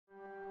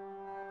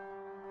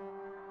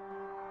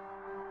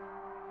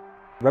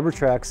Rubber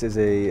Tracks is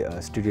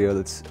a studio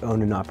that's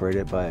owned and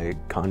operated by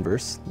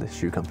Converse, the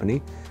shoe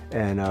company,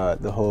 and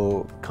the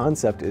whole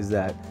concept is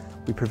that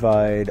we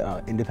provide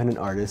independent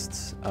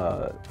artists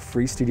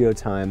free studio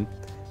time,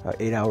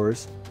 8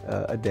 hours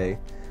a day,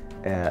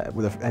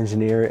 with an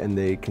engineer, and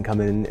they can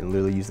come in and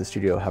literally use the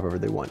studio however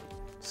they want.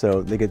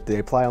 So they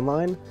apply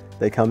online,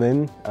 they come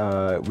in,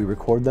 we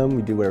record them,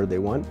 we do whatever they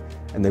want,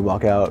 and they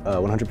walk out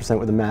 100%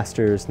 with the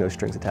masters, no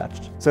strings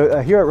attached. So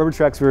here at Rubber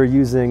Tracks, we're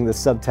using the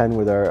Sub10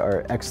 with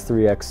our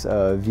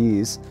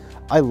X3X-Vs.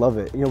 I love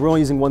it. You know, we're only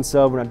using one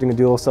sub, we're not doing a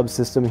dual sub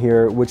system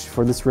here, which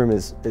for this room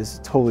is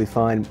totally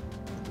fine.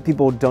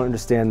 People don't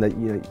understand that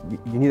you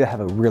need to have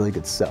a really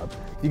good sub.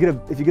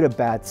 If you get a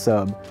bad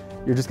sub,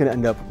 you're just gonna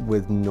end up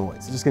with noise.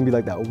 It's just gonna be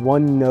like that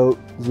one note,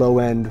 low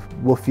end,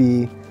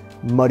 woofy,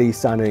 muddy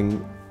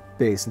sounding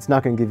bass. It's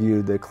not gonna give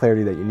you the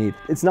clarity that you need.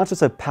 It's not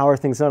just a power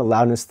thing, it's not a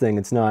loudness thing,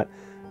 it's not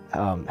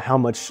how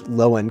much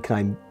low end can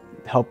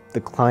I help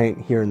the client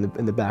hear in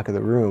the back of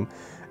the room.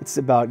 It's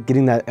about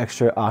getting that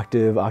extra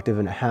octave, octave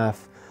and a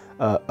half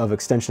of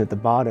extension at the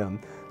bottom,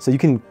 so you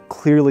can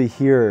clearly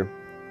hear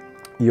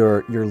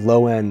your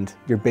low end,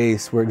 your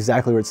bass,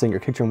 exactly where it's sitting,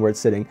 your kick drum where it's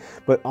sitting,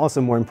 but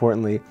also more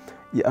importantly,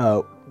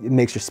 it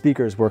makes your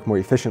speakers work more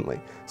efficiently.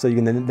 So you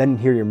can then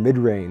hear your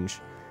mid-range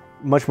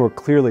much more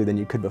clearly than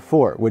you could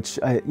before, which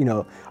I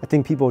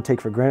think people take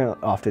for granted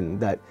often,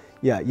 that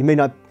you may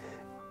not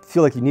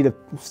feel like you need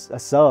a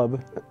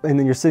sub, and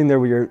then you're sitting there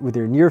with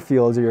your near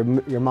fields or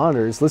your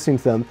monitors listening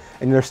to them,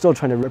 and they're still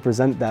trying to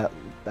represent that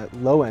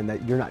low end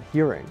that you're not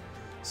hearing.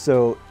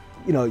 So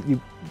you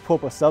pull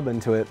up a sub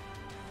into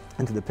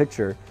the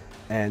picture,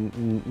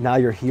 and now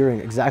you're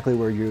hearing exactly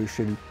where you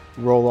should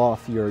roll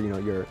off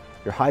your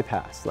high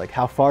pass. Like,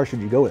 how far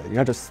should you go with it? You're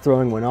not just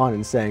throwing one on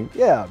and saying,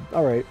 yeah,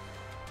 all right,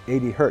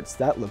 80 hertz,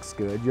 that looks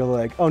good. You're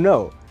like, oh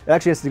no, it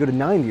actually has to go to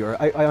 90,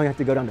 or I only have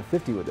to go down to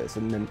 50 with this,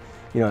 and then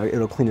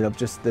it'll clean it up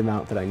just the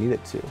amount that I need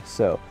it to.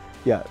 So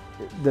yeah,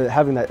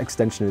 having that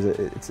extension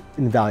it's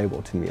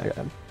invaluable to me.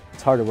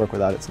 It's hard to work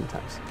without it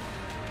sometimes.